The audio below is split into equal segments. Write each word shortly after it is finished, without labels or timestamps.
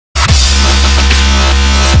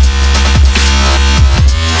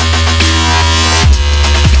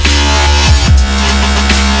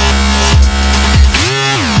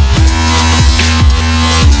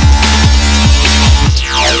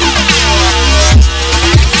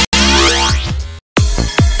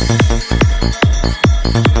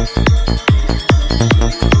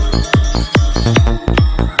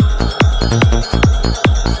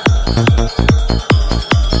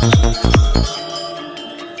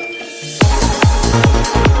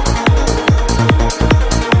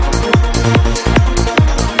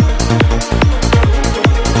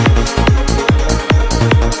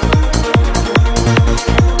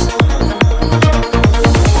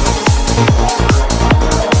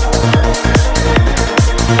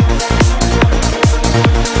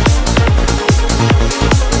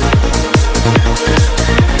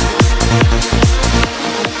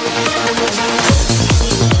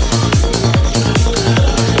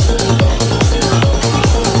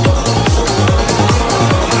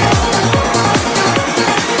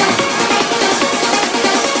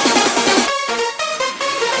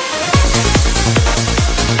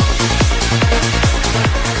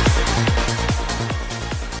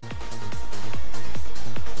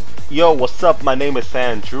Yo, what's up? My name is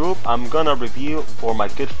Andrew. I'm gonna review for my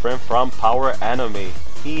good friend from PowerAnime.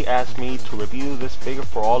 He asked me to review this figure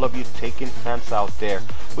for all of you Tekken fans out there.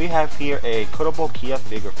 We have here a KOTOBUKIYA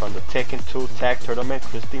figure from the Tekken 2 Tag Tournament,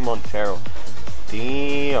 Christie Monteiro.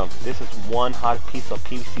 Damn, this is one hot piece of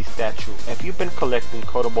PVC statue. If you've been collecting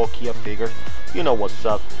KOTOBUKIYA figures, you know what's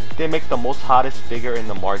up. They make the most hottest figure in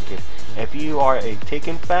the market. If you are a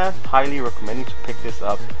Tekken fan, highly recommend you to pick this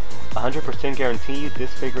up. 100% guarantee you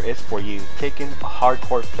this figure is for you, Tekken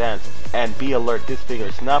hardcore fans. And be alert, this figure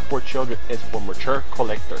is not for children, it's for mature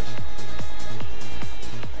collectors.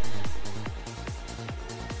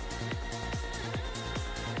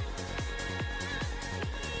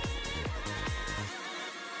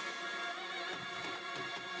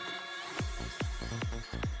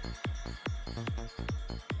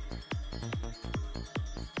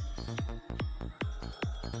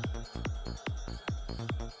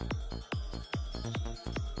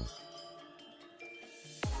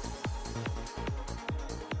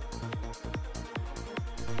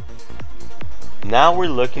 Now we're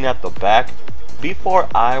looking at the back. Before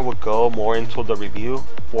I would go more into the review,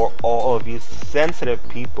 for all of you sensitive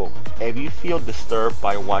people, if you feel disturbed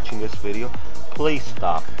by watching this video, please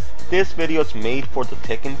stop. This video is made for the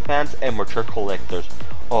Tekken fans and mature collectors.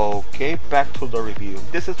 Okay, back to the review.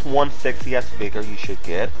 This is one sexy ass figure you should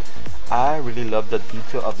get. I really love the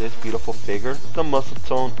detail of this beautiful figure. The muscle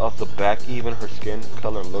tone of the back, even her skin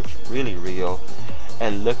color looks really real.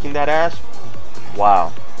 And looking at ass,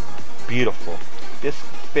 wow, beautiful. This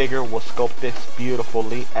figure was sculpted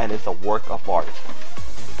beautifully and is a work of art.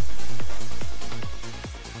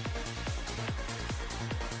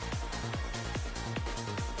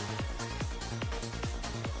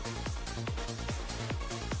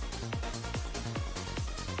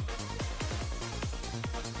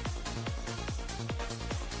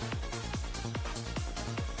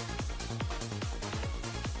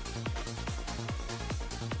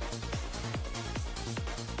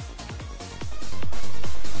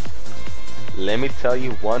 Let me tell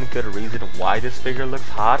you one good reason why this figure looks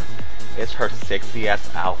hot. It's her sexy ass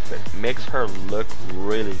outfit. Makes her look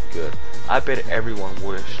really good. I bet everyone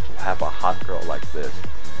wishes to have a hot girl like this.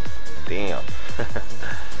 Damn.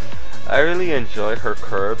 I really enjoyed her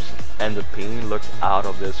curves and the painting looks out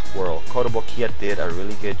of this world. KOTOBUKIYA did a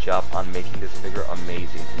really good job on making this figure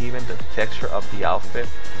amazing. Even the texture of the outfit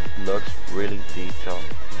looks really detailed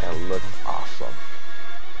and looks awesome.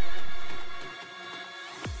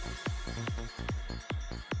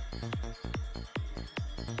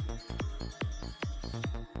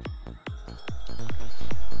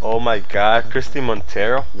 Oh my god, Christie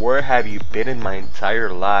Monteiro, where have you been in my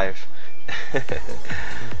entire life?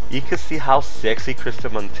 You can see how sexy Christie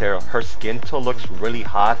Monteiro, her skin tone looks really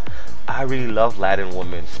hot. I really love Latin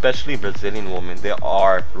women, especially Brazilian women. They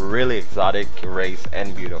are really exotic, race,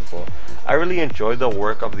 and beautiful. I really enjoy the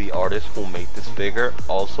work of the artist who made this figure.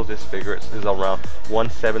 Also, this figure is around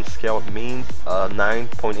 1/7 scale, it means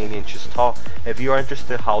 9.8 inches tall. If you are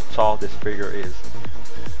interested how tall this figure is.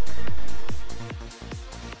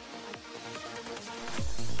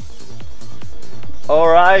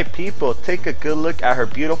 Alright people, take a good look at her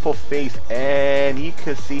beautiful face and you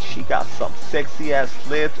can see she got some sexy ass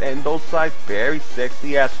lips and those eyes very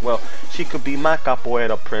sexy as well. She could be my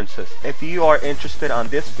capoeira princess. If you are interested on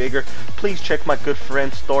this figure, please check my good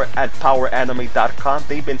friend's store at PowerAnime.com.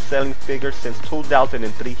 They've been selling figures since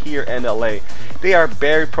 2003 here in LA. They are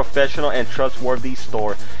very professional and trustworthy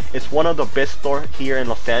store. It's one of the best stores here in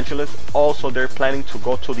Los Angeles. Also, they're planning to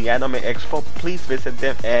go to the Anime Expo. Please visit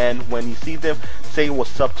them and when you see them, say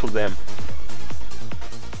what's up to them.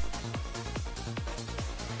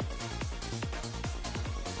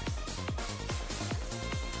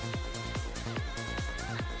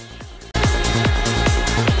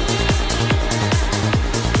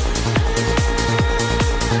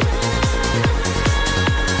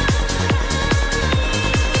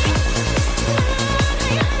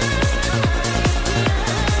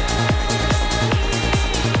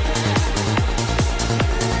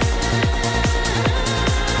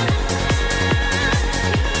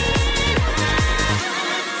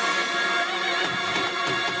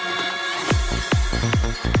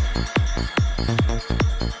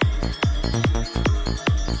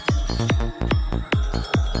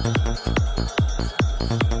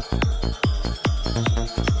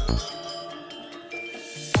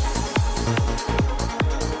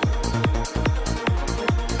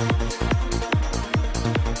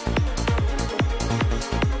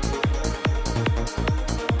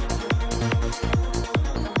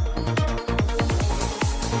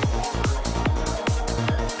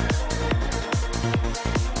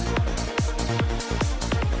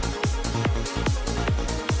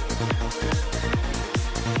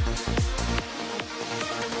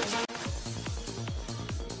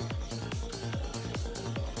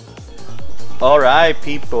 Alright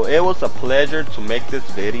people, it was a pleasure to make this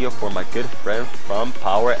video for my good friend from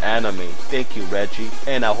PowerAnime. Thank you Reggie,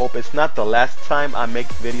 and I hope it's not the last time I make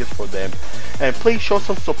videos for them. And please show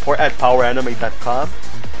some support at PowerAnime.com.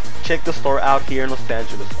 Check the store out here in Los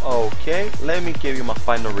Angeles. Okay, let me give you my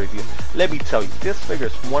final review. Let me tell you, this figure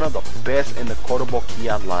is one of the best in the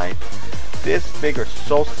KOTOBUKIYA line. This figure is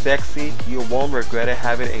so sexy, you won't regret it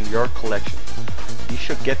having it in your collection. You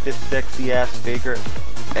should get this sexy ass figure,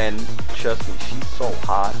 and trust me, she's so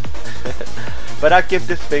hot. But I give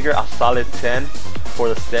this figure a solid 10 for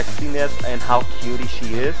the sexiness and how cutie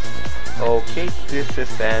she is. Okay, this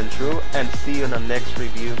is Andrew, and see you in the next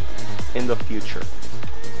review in the future.